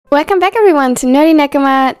Welcome back everyone to Nerdy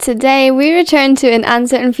Nekoma. Today we return to An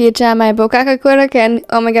Uncertain Future, my BokuAkaKuroKen.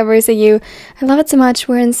 Oh my god, where's you? I love it so much.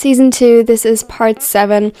 We're in season 2. This is part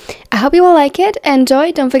 7. I hope you will like it.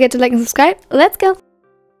 Enjoy. Don't forget to like and subscribe. Let's go.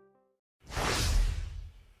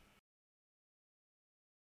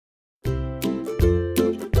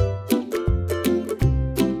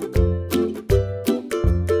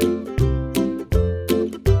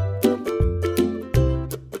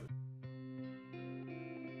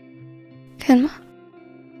 Kenma.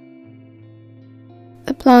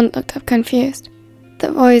 The blonde looked up confused.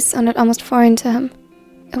 The voice sounded almost foreign to him.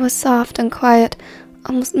 It was soft and quiet,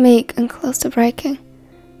 almost meek and close to breaking.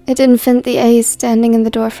 It didn't fit the ace standing in the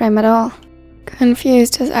doorframe at all.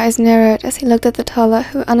 Confused, his eyes narrowed as he looked at the Tola,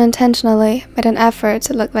 who unintentionally made an effort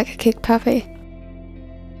to look like a kicked puppy.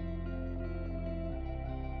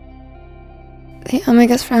 The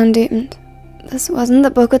Omega's frown deepened. This wasn't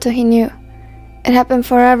the Bokuto he knew. It had been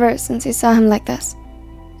forever since he saw him like this.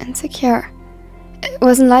 Insecure. It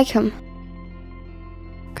wasn't like him.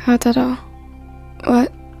 Kataro.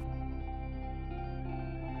 What?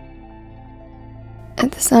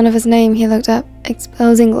 At the sound of his name, he looked up,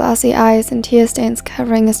 exposing glossy eyes and tear stains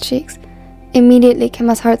covering his cheeks. Immediately,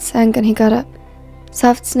 Kenma's heart sank and he got up.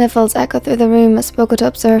 Soft sniffles echoed through the room as Bokuto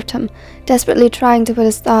observed him, desperately trying to put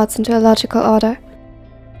his thoughts into a logical order.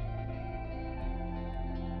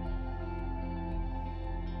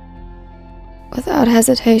 Without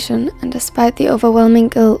hesitation, and despite the overwhelming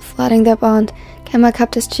guilt flooding their bond, Kenma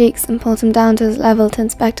cupped his cheeks and pulled him down to his level to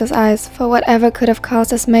inspect his eyes for whatever could have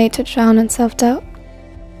caused his mate to drown in self-doubt.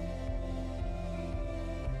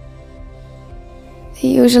 The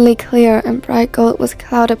usually clear and bright gold was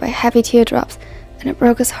clouded by heavy teardrops, and it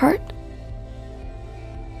broke his heart.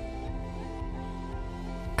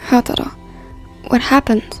 Kataro, what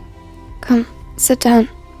happened? Come, sit down.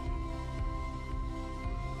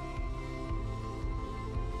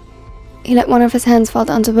 He let one of his hands fall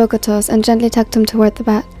onto Bokuto's and gently tucked him toward the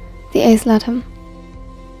bed. The ace let him.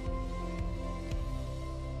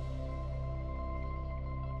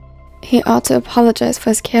 He ought to apologize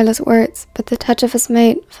for his careless words, but the touch of his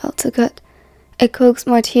mate felt too good. It coaxed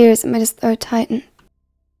more tears and made his throat tighten.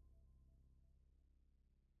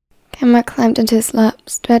 Kenma climbed into his lap,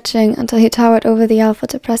 stretching until he towered over the alpha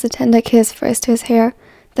to press a tender kiss first to his hair,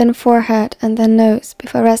 then forehead, and then nose,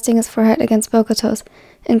 before resting his forehead against Bokuto's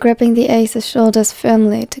and gripping the ace's shoulders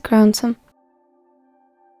firmly to ground him.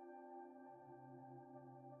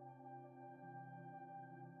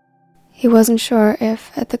 He wasn't sure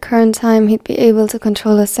if, at the current time, he'd be able to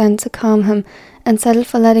control his scent to calm him, and settled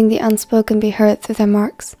for letting the unspoken be heard through their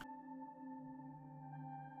marks.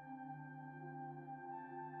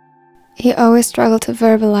 He always struggled to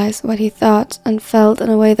verbalize what he thought and felt in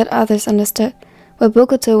a way that others understood, where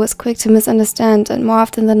Bokuto was quick to misunderstand and more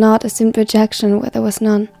often than not assumed rejection where there was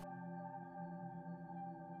none.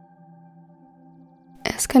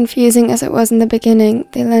 As confusing as it was in the beginning,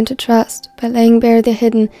 they learned to trust by laying bare the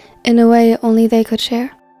hidden in a way only they could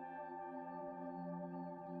share.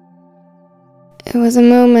 It was a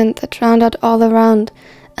moment that drowned out all around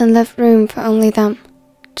and left room for only them,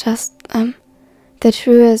 just them, the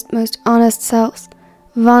truest, most honest selves,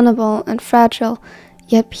 vulnerable and fragile,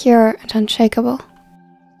 yet pure and unshakable.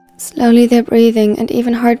 Slowly their breathing and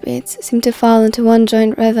even heartbeats seemed to fall into one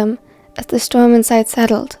joint rhythm as the storm inside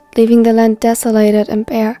settled, leaving the land desolated and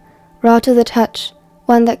bare, raw to the touch,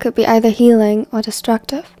 one that could be either healing or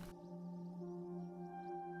destructive.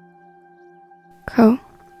 Ko,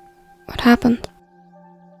 what happened?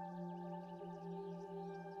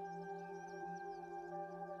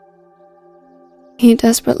 He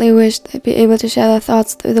desperately wished they'd be able to share their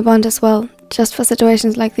thoughts through the bond as well, just for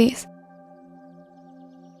situations like these.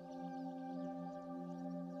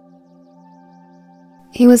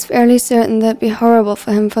 He was fairly certain that'd be horrible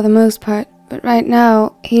for him for the most part, but right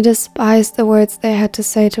now, he despised the words they had to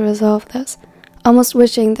say to resolve this, almost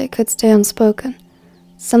wishing they could stay unspoken.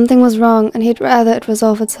 Something was wrong, and he'd rather it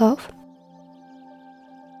resolve itself.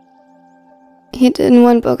 He didn't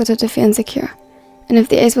want Bokuto to feel insecure, and if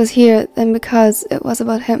the ace was here, then because it was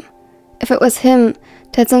about him. If it was him,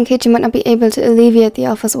 Tetsunkichi might not be able to alleviate the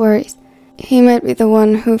alpha's worries. He might be the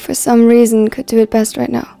one who, for some reason, could do it best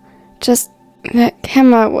right now. Just that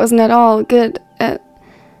Kenma wasn't at all good at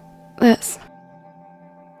this.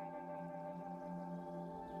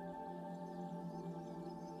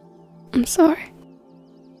 I'm sorry.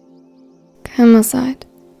 Kenma sighed.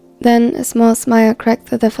 Then a small smile cracked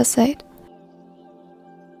through the facade.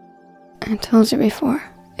 I told you before,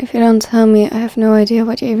 if you don't tell me, I have no idea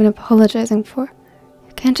what you're even apologizing for.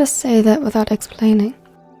 You can't just say that without explaining.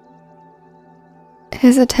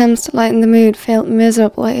 His attempts to lighten the mood failed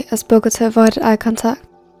miserably as Bokuto avoided eye contact.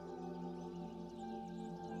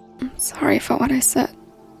 I'm sorry for what I said.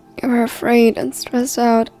 You were afraid and stressed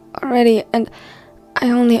out already, and I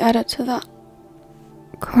only added to that.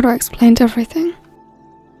 Kuroo explained everything.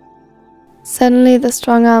 Suddenly, the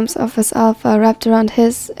strong arms of his alpha wrapped around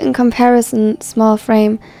his, in comparison, small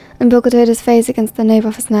frame, and Bokuto hid his face against the nape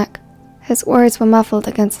of his neck. His words were muffled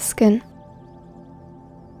against his skin.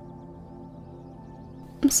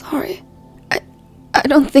 I'm sorry. I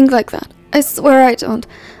don't think like that. I swear I don't.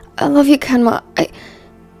 I love you, Kenma.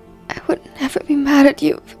 I would never be mad at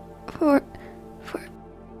you for...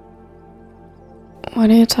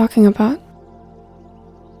 What are you talking about?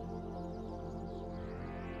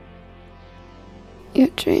 Your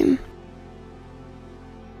dream.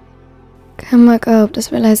 Kenma gulped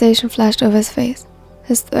as realization flashed over his face.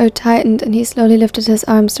 His throat tightened and he slowly lifted his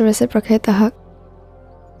arms to reciprocate the hug.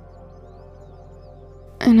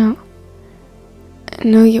 I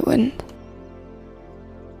know you wouldn't.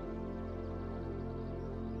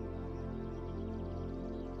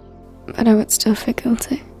 But I would still feel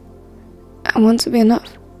guilty. I want to be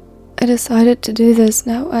enough. I decided to do this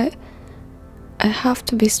now. I have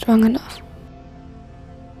to be strong enough.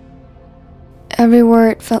 Every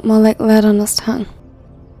word felt more like lead on his tongue.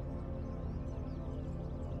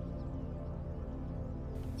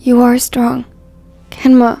 You are strong.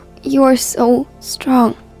 Kenma, you are so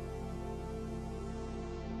strong.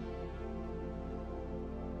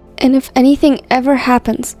 And if anything ever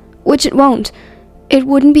happens, which it won't, it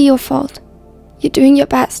wouldn't be your fault. You're doing your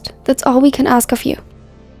best. That's all we can ask of you.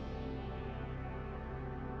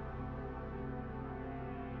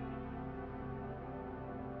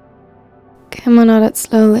 Kenma nodded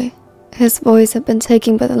slowly. His voice had been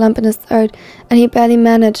taken by the lump in his throat, and he barely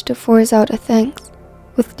managed to force out a thanks.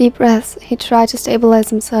 With deep breaths, he tried to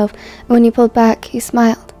stabilize himself, and when he pulled back, he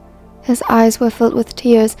smiled. His eyes were filled with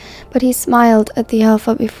tears, but he smiled at the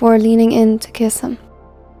alpha before leaning in to kiss him.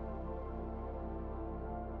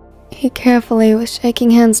 He carefully, with shaking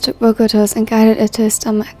hands, took Bokuto's and guided it to his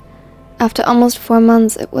stomach. After almost 4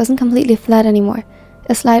 months, it wasn't completely flat anymore.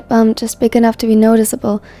 A slight bump, just big enough to be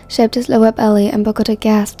noticeable, shaped his lower belly, and Bokuto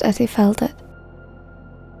gasped as he felt it.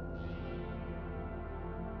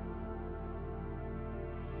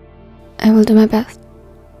 I will do my best.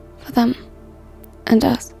 For them. And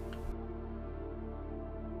us.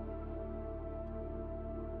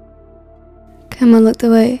 Kenma looked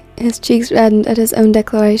away, his cheeks reddened at his own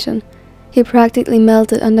declaration. He practically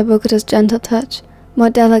melted under Bokuto's gentle touch, more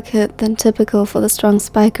delicate than typical for the strong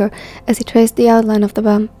spiker, as he traced the outline of the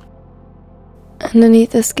bump.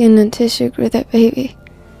 Underneath the skin and tissue grew their baby.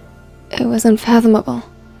 It was unfathomable,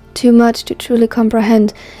 too much to truly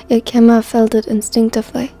comprehend, yet Kenma felt it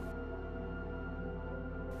instinctively.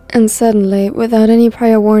 And suddenly, without any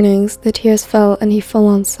prior warnings, the tears fell and he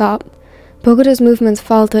full-on sobbed. Bokuto's movements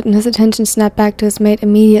faltered and his attention snapped back to his mate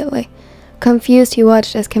immediately. Confused, he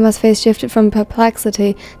watched as Kenma's face shifted from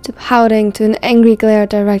perplexity to pouting to an angry glare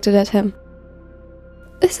directed at him.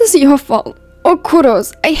 This is your fault. Or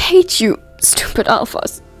Kuroo's. I hate you, stupid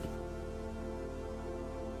alphas.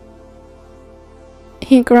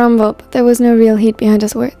 He grumbled, but there was no real heat behind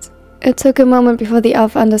his words. It took a moment before the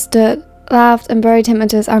alpha understood, laughed, and buried him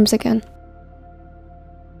into his arms again.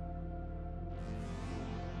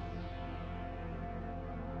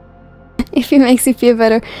 If it makes you feel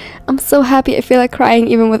better, I'm so happy I feel like crying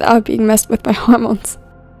even without being messed with by hormones.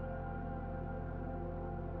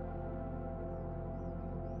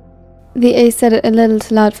 The ace said it a little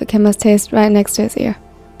too loud for Kenma's taste right next to his ear.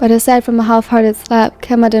 But aside from a half-hearted slap,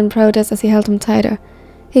 Kenma didn't protest as he held him tighter.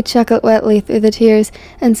 He chuckled wetly through the tears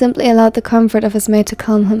and simply allowed the comfort of his mate to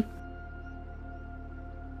calm him.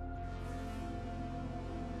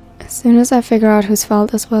 As soon as I figure out whose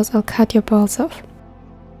fault this was, I'll cut your balls off.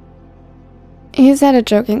 He said it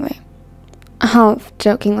jokingly.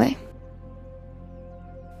 Half-jokingly.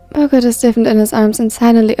 Bokuto stiffened in his arms and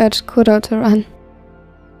silently urged Kuroo to run.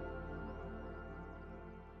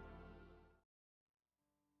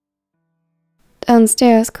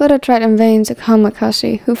 Downstairs, Kuroo tried in vain to calm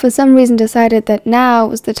Makashi, who for some reason decided that now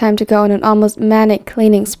was the time to go on an almost manic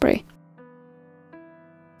cleaning spree.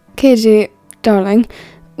 Keiji, darling,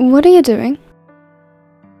 what are you doing?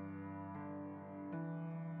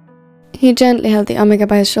 He gently held the Omega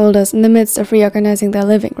by his shoulders in the midst of reorganizing their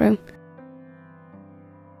living room.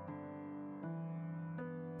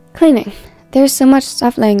 Cleaning. There's so much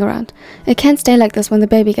stuff laying around. It can't stay like this when the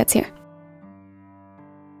baby gets here.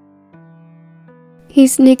 He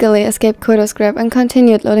sneakily escaped Kuroo's grip and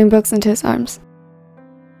continued loading books into his arms.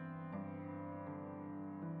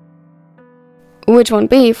 which won't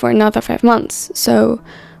be for another 5 months, so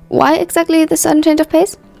why exactly the sudden change of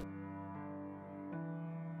pace?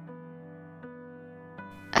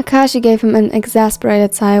 Akashi gave him an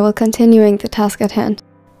exasperated sigh while continuing the task at hand.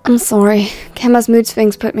 I'm sorry, Kenma's mood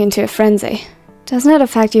swings put me into a frenzy. Doesn't it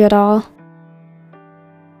affect you at all?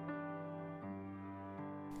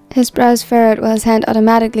 His brows furrowed while his hand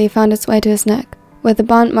automatically found its way to his neck, where the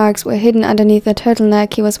bond marks were hidden underneath the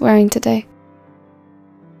turtleneck he was wearing today.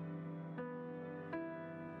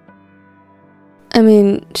 I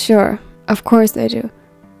mean, sure, of course they do.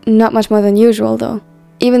 Not much more than usual, though.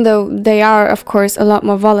 Even though they are, of course, a lot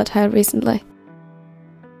more volatile recently.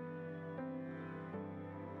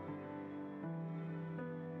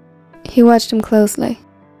 He watched him closely.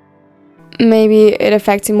 Maybe it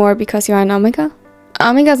affects you more because you're an Omega?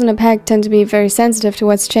 Omegas in a pack tend to be very sensitive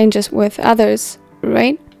towards changes with others,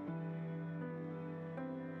 right?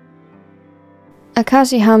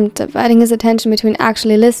 Akashi hummed, dividing his attention between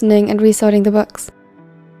actually listening and resorting the books.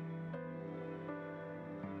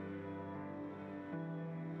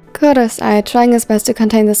 Kuroo sighed, trying his best to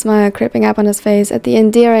contain the smile creeping up on his face at the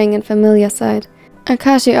endearing and familiar side.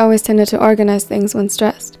 Akashi always tended to organize things when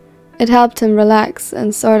stressed. It helped him relax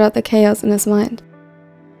and sort out the chaos in his mind.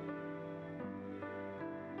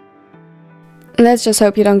 Let's just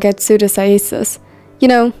hope you don't get pseudocyesis. You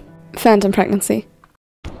know, phantom pregnancy.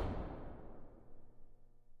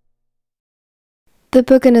 The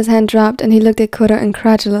book in his hand dropped and he looked at Kuroo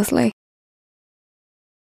incredulously.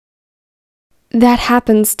 That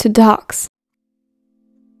happens to dogs.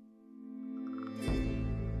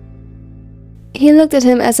 He looked at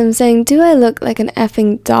him as if saying, do I look like an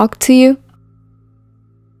effing dog to you?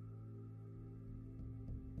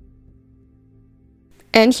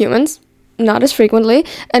 And humans. Not as frequently,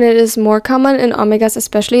 and it is more common in Omegas,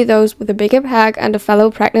 especially those with a bigger pack and a fellow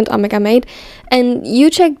pregnant Omega mate, and you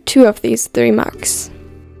checked 2 of these 3 marks.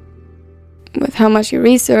 With how much you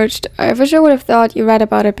researched, I for sure would have thought you read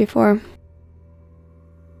about it before.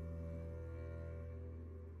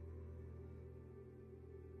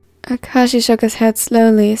 Akashi shook his head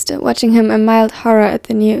slowly, still watching him in mild horror at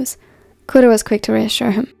the news. Kuroo was quick to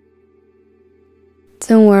reassure him.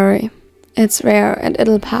 Don't worry, it's rare and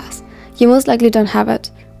it'll pass. You most likely don't have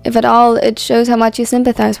it. If at all, it shows how much you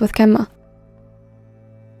sympathize with Kenma.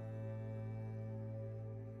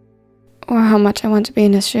 Or how much I want to be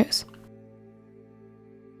in his shoes.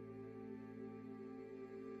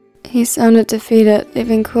 He sounded defeated,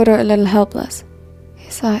 leaving Kuroo a little helpless.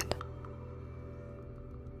 He sighed.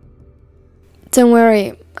 Don't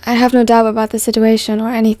worry, I have no doubt about the situation or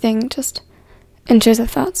anything, just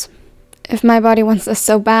intrusive thoughts. If my body wants this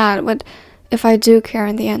so bad, what if I do care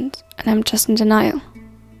in the end, and I'm just in denial?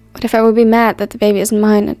 What if I would be mad that the baby isn't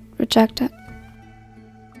mine and reject it?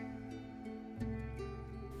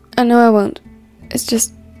 I know I won't. It's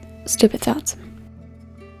just stupid thoughts.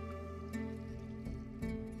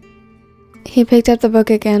 He picked up the book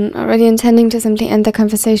again, already intending to simply end the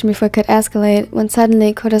conversation before it could escalate, when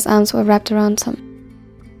suddenly Kuroo's arms were wrapped around him.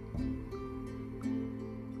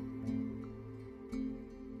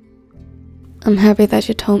 I'm happy that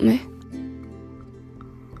you told me.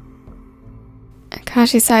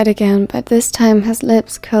 Akashi sighed again, but this time his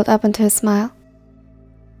lips curled up into a smile.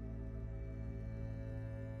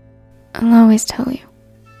 I'll always tell you,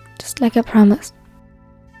 just like I promised.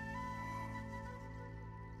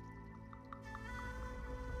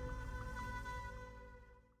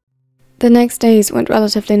 The next days went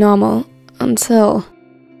relatively normal, until...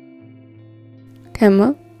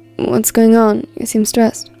 Kenma, what's going on? You seem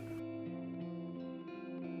stressed.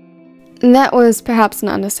 That was perhaps an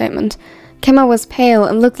understatement. Kenma was pale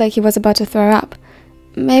and looked like he was about to throw up.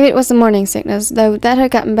 Maybe it was the morning sickness, though that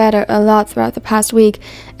had gotten better a lot throughout the past week,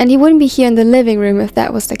 and he wouldn't be here in the living room if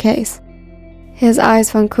that was the case. His eyes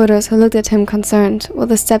found Kuroo's, who looked at him concerned, while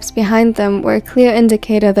the steps behind them were a clear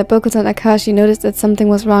indicator that Bokuto and Akashi noticed that something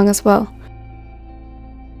was wrong as well.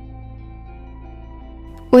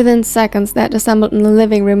 Within seconds, they had assembled in the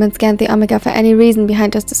living room and scanned the Omega for any reason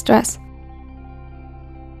behind his distress.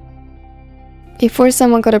 Before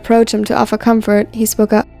someone could approach him to offer comfort, he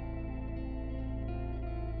spoke up.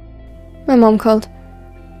 My mom called.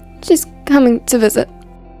 She's coming to visit.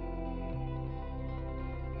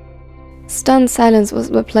 Stunned silence was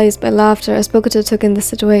replaced by laughter as Bokuto took in the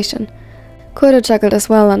situation. Kuroo chuckled as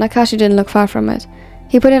well, and Akashi didn't look far from it.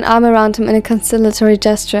 He put an arm around him in a conciliatory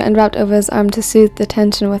gesture and wrapped over his arm to soothe the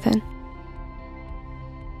tension within.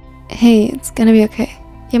 Hey, it's gonna be okay.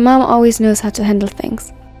 Your mom always knows how to handle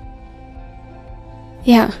things.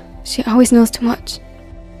 Yeah, she always knows too much.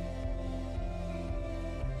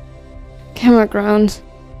 Kenma groaned.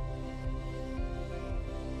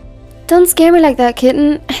 Don't scare me like that,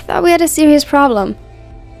 kitten. I thought we had a serious problem.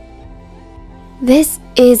 This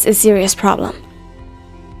is a serious problem.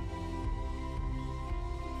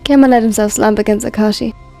 Kenma let himself slump against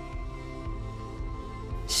Akashi.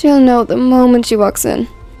 She'll know the moment she walks in.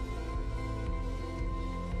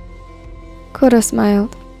 Kuroo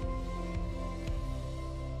smiled.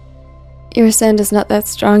 Your scent is not that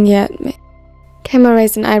strong yet. Kenma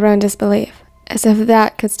raised an eyebrow in disbelief, as if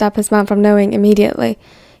that could stop his mom from knowing immediately.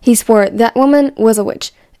 He swore that woman was a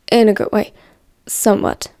witch, in a good way.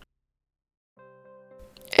 Somewhat.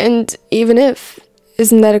 And even if,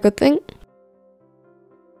 isn't that a good thing?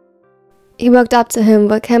 He walked up to him,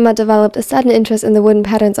 but Kenma developed a sudden interest in the wooden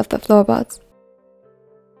patterns of the floorboards.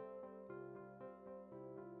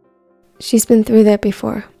 She's been through that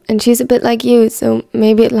before, and she's a bit like you, so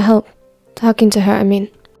maybe it'll help. Talking to her, I mean.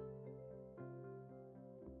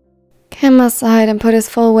 Kenma sighed and put his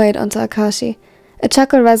full weight onto Akashi. A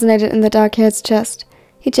chuckle resonated in the dark-haired's chest.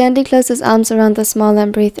 He gently closed his arms around the small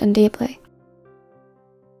and breathed in deeply.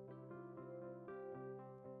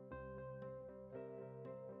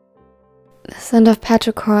 The scent of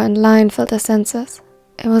petrichor and line filled his senses.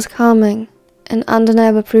 It was calming, an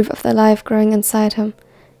undeniable proof of the life growing inside him.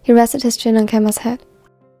 He rested his chin on Kenma's head.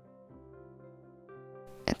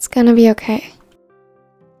 It's gonna be okay.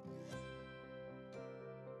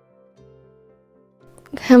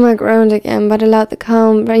 Kenma groaned again, but allowed the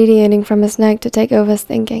calm radiating from his neck to take over his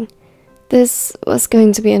thinking. This was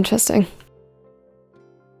going to be interesting.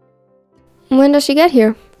 When does she get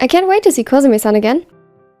here? I can't wait to see Kozumi-san again.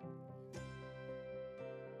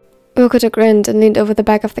 Bokuto grinned and leaned over the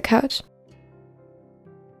back of the couch.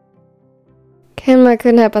 Kenma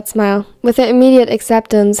couldn't help but smile. With her immediate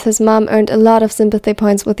acceptance, his mom earned a lot of sympathy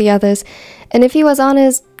points with the others, and if he was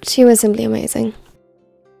honest, she was simply amazing.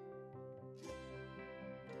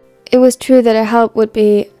 It was true that her help would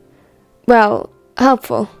be, well,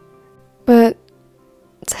 helpful, but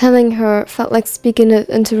telling her felt like speaking it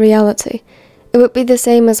into reality. It would be the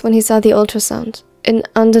same as when he saw the ultrasound, an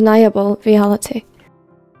undeniable reality.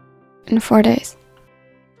 In 4 days.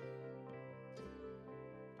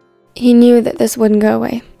 He knew that this wouldn't go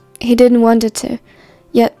away. He didn't want it to,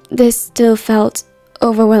 yet this still felt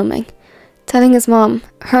overwhelming. Telling his mom,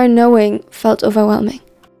 her knowing, felt overwhelming.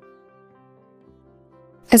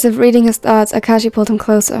 As if reading his thoughts, Akashi pulled him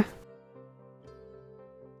closer.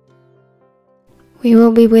 We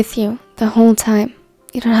will be with you the whole time.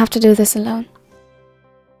 You don't have to do this alone.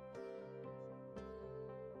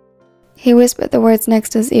 He whispered the words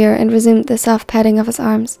next to his ear and resumed the soft patting of his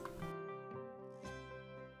arms.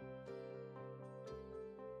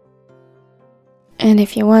 And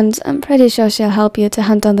if you want, I'm pretty sure she'll help you to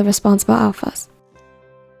hunt down the responsible alphas.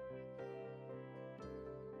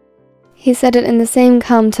 He said it in the same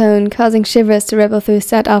calm tone, causing shivers to ripple through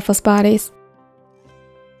said alphas' bodies.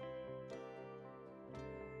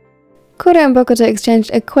 Kuroo and Bokuto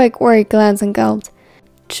exchanged a quick, worried glance and gulped.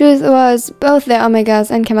 Truth was, both their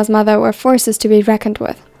Omegas and Kenma's mother were forces to be reckoned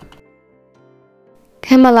with.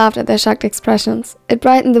 Kenma laughed at their shocked expressions. It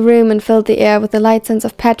brightened the room and filled the air with the light scents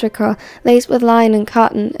of petrichor, laced with line and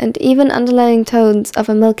cotton, and even underlying tones of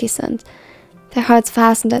a milky scent. Their hearts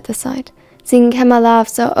fastened at the sight. Seeing Kenma laugh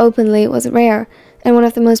so openly was rare, and one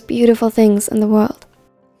of the most beautiful things in the world.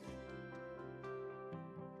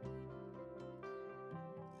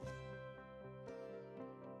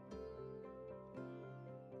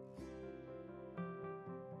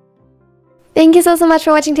 Thank you so much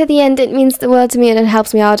for watching to the end. It means the world to me and it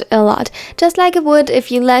helps me out a lot. Just like it would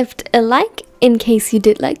if you left a like, in case you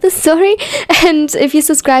did like the story, and if you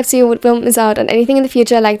subscribe so you won't miss out on anything in the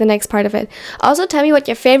future like the next part of it. Also tell me what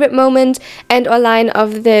your favorite moment and or line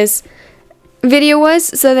of this video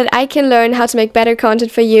was, so that I can learn how to make better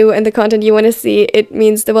content for you and the content you want to see. It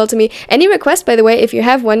means the world to me. Any request, by the way, if you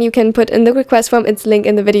have one, you can put in the request form. It's linked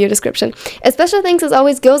in the video description. A special thanks as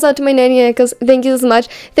always goes out to my nanny echoes. Thank you so much.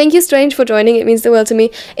 Thank you, Strange, for joining. It means the world to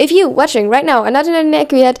me. If you watching right now are not a nanny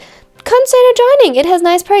echo yet, consider joining. It has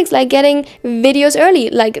nice perks like getting videos early,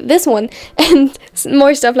 like this one, and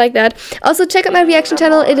more stuff like that. Also, check out my reaction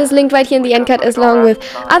channel. It is linked right here in the end card, along with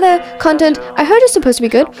other content I heard is supposed to be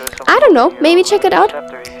good. I don't know. Maybe check it out.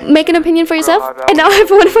 Make an opinion for yourself. And now have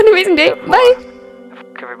a wonderful, amazing day. Bye.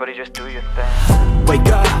 Everybody just do your thing. Wake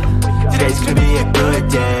up. Today's gonna be a good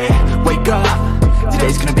day. Wake up.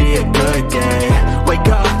 Today's gonna be a good day. Wake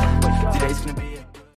up.